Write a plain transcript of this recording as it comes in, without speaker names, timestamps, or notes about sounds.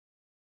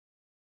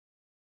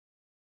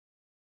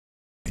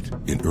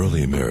In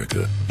early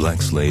America,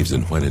 black slaves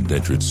and white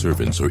indentured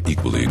servants are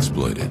equally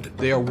exploited.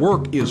 Their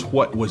work is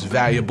what was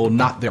valuable,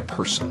 not their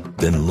person.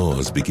 Then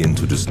laws begin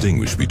to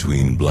distinguish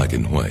between black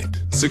and white.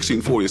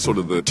 1640 is sort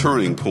of the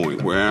turning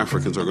point where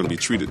Africans are going to be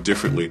treated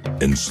differently.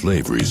 And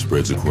slavery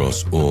spreads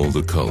across all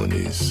the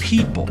colonies.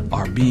 People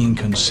are being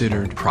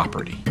considered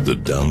property. The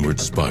downward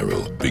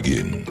spiral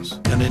begins.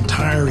 An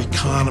entire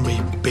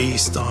economy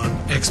based on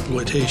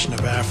exploitation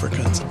of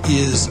Africans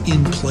is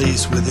in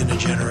place within a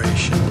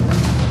generation.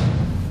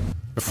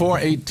 Before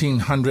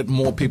 1800,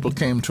 more people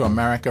came to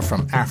America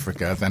from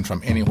Africa than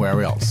from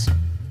anywhere else,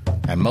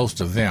 and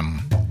most of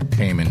them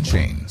came in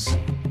chains.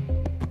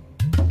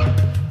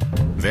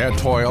 Their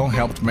toil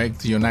helped make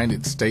the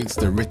United States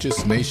the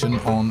richest nation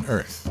on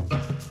earth.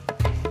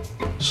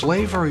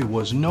 Slavery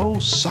was no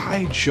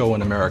sideshow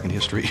in American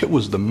history. It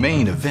was the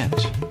main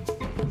event.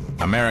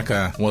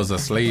 America was a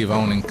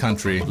slave-owning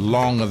country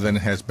longer than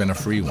it has been a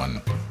free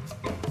one,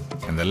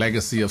 and the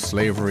legacy of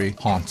slavery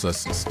haunts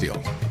us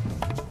still.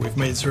 We've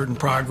made certain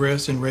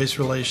progress in race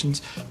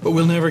relations, but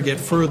we'll never get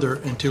further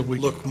until we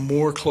look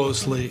more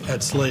closely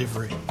at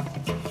slavery.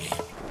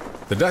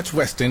 The Dutch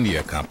West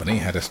India Company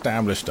had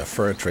established a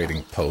fur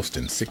trading post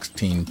in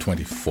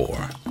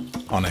 1624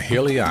 on a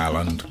hilly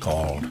island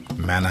called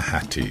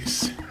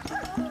Manahattis.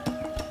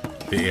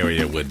 The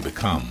area would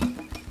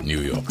become New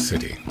York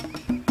City.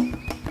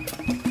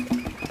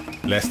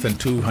 Less than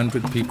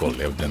 200 people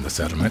lived in the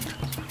settlement.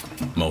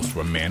 Most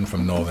were men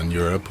from Northern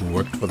Europe who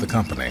worked for the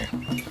company.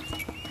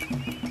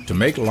 To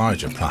make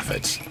larger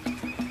profits,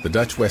 the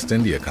Dutch West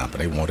India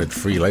Company wanted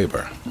free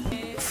labor.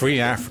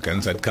 Free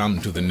Africans had come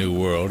to the New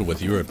World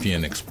with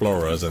European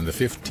explorers in the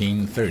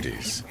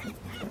 1530s.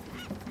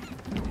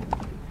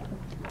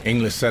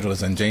 English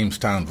settlers in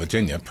Jamestown,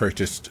 Virginia,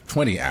 purchased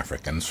 20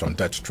 Africans from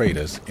Dutch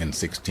traders in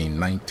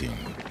 1619.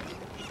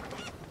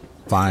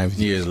 5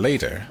 years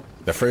later,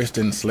 the first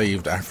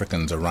enslaved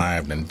Africans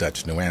arrived in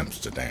Dutch New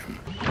Amsterdam.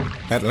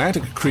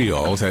 Atlantic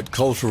Creoles had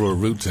cultural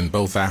roots in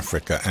both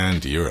Africa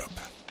and Europe.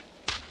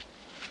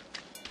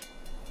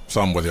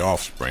 Some were the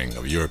offspring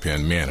of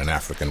European men and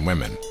African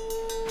women.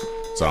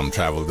 Some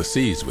traveled the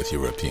seas with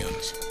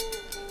Europeans.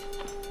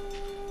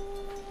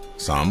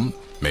 Some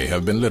may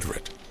have been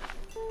literate.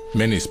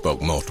 Many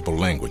spoke multiple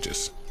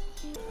languages.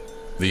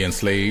 The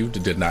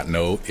enslaved did not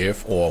know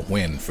if or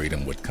when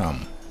freedom would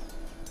come.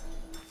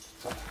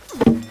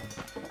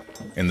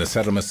 In the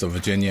settlements of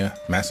Virginia,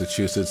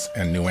 Massachusetts,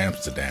 and New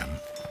Amsterdam,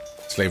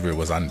 slavery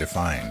was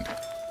undefined.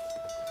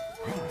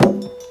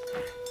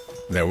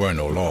 There were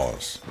no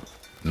laws,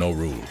 no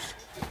rules,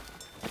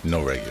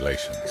 no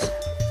regulations.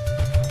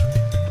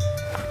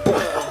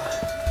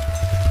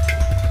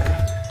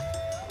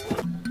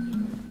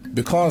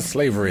 Because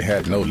slavery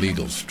had no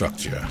legal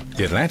structure,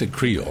 the Atlantic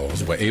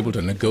Creoles were able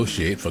to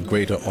negotiate for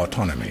greater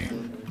autonomy.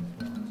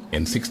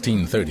 In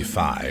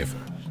 1635,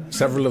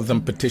 several of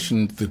them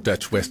petitioned the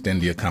Dutch West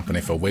India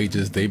Company for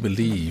wages they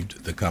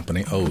believed the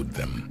company owed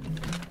them.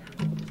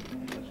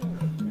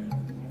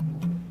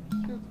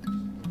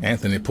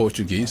 Anthony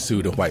Portuguese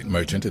sued a white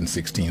merchant in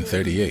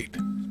 1638.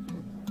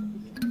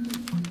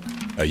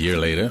 A year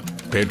later,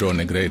 Pedro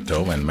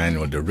Negreto and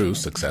Manuel de Rus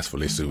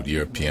successfully sued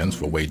Europeans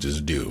for wages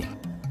due.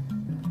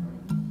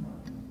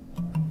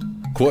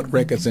 Court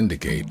records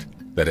indicate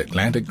that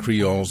Atlantic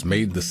Creoles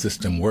made the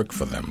system work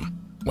for them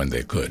when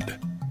they could.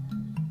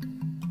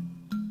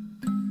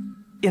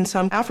 In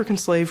some African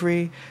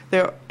slavery,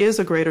 there is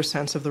a greater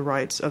sense of the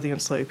rights of the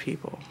enslaved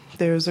people.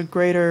 There's a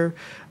greater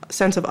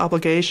sense of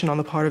obligation on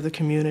the part of the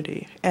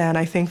community. And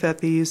I think that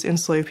these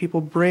enslaved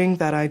people bring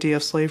that idea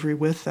of slavery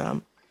with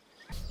them.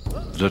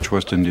 The Dutch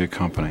West India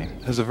Company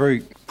has a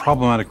very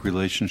problematic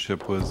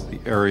relationship with the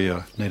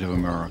area Native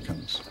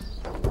Americans.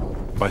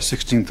 By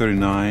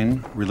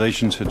 1639,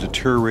 relations had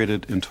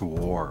deteriorated into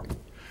war.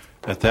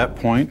 At that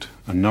point,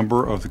 a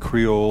number of the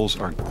Creoles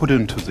are put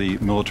into the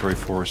military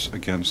force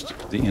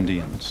against the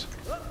Indians.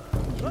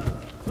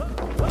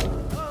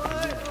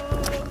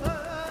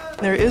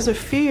 There is a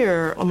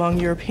fear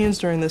among Europeans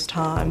during this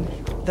time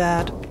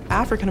that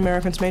African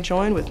Americans may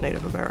join with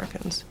Native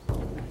Americans.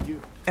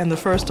 And the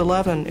First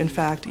 11, in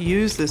fact,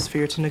 used this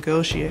fear to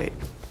negotiate.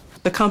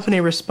 The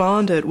company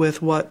responded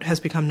with what has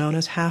become known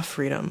as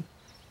half-freedom.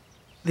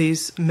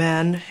 These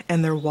men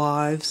and their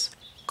wives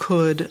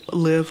could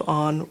live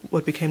on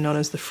what became known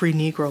as the free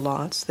Negro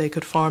lots. They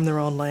could farm their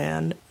own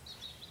land,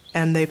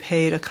 and they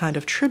paid a kind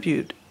of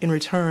tribute in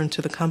return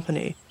to the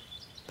company.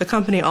 The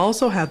company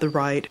also had the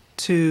right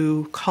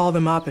to call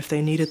them up if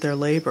they needed their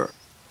labor.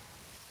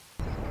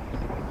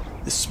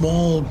 The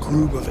small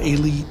group of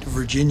elite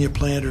Virginia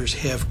planters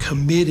have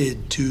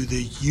committed to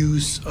the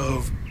use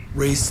of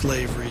race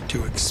slavery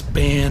to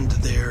expand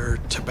their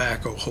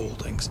tobacco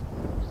holdings.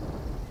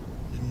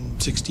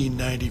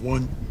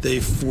 1691,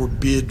 they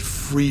forbid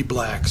free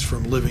blacks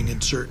from living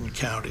in certain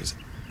counties.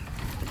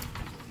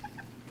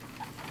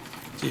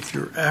 If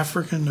you're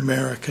African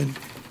American,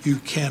 you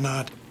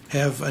cannot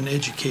have an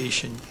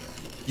education.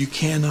 You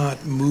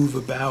cannot move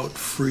about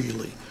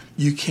freely.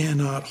 You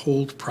cannot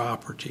hold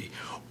property.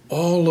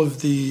 All of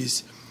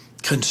these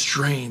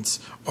constraints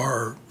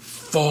are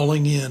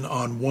falling in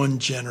on one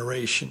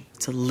generation.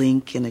 It's a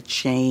link in a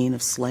chain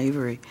of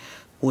slavery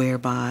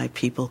whereby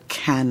people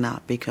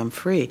cannot become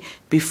free.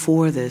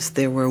 Before this,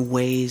 there were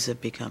ways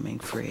of becoming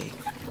free.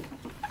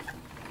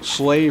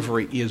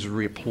 Slavery is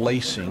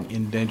replacing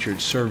indentured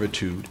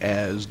servitude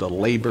as the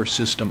labor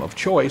system of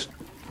choice.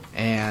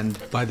 And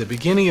by the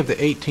beginning of the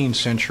 18th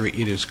century,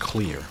 it is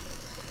clear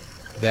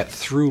that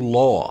through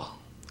law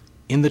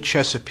in the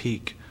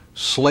Chesapeake,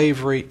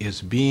 slavery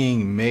is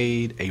being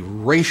made a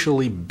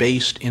racially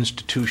based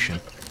institution,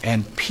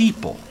 and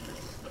people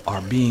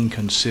are being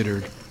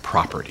considered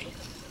property.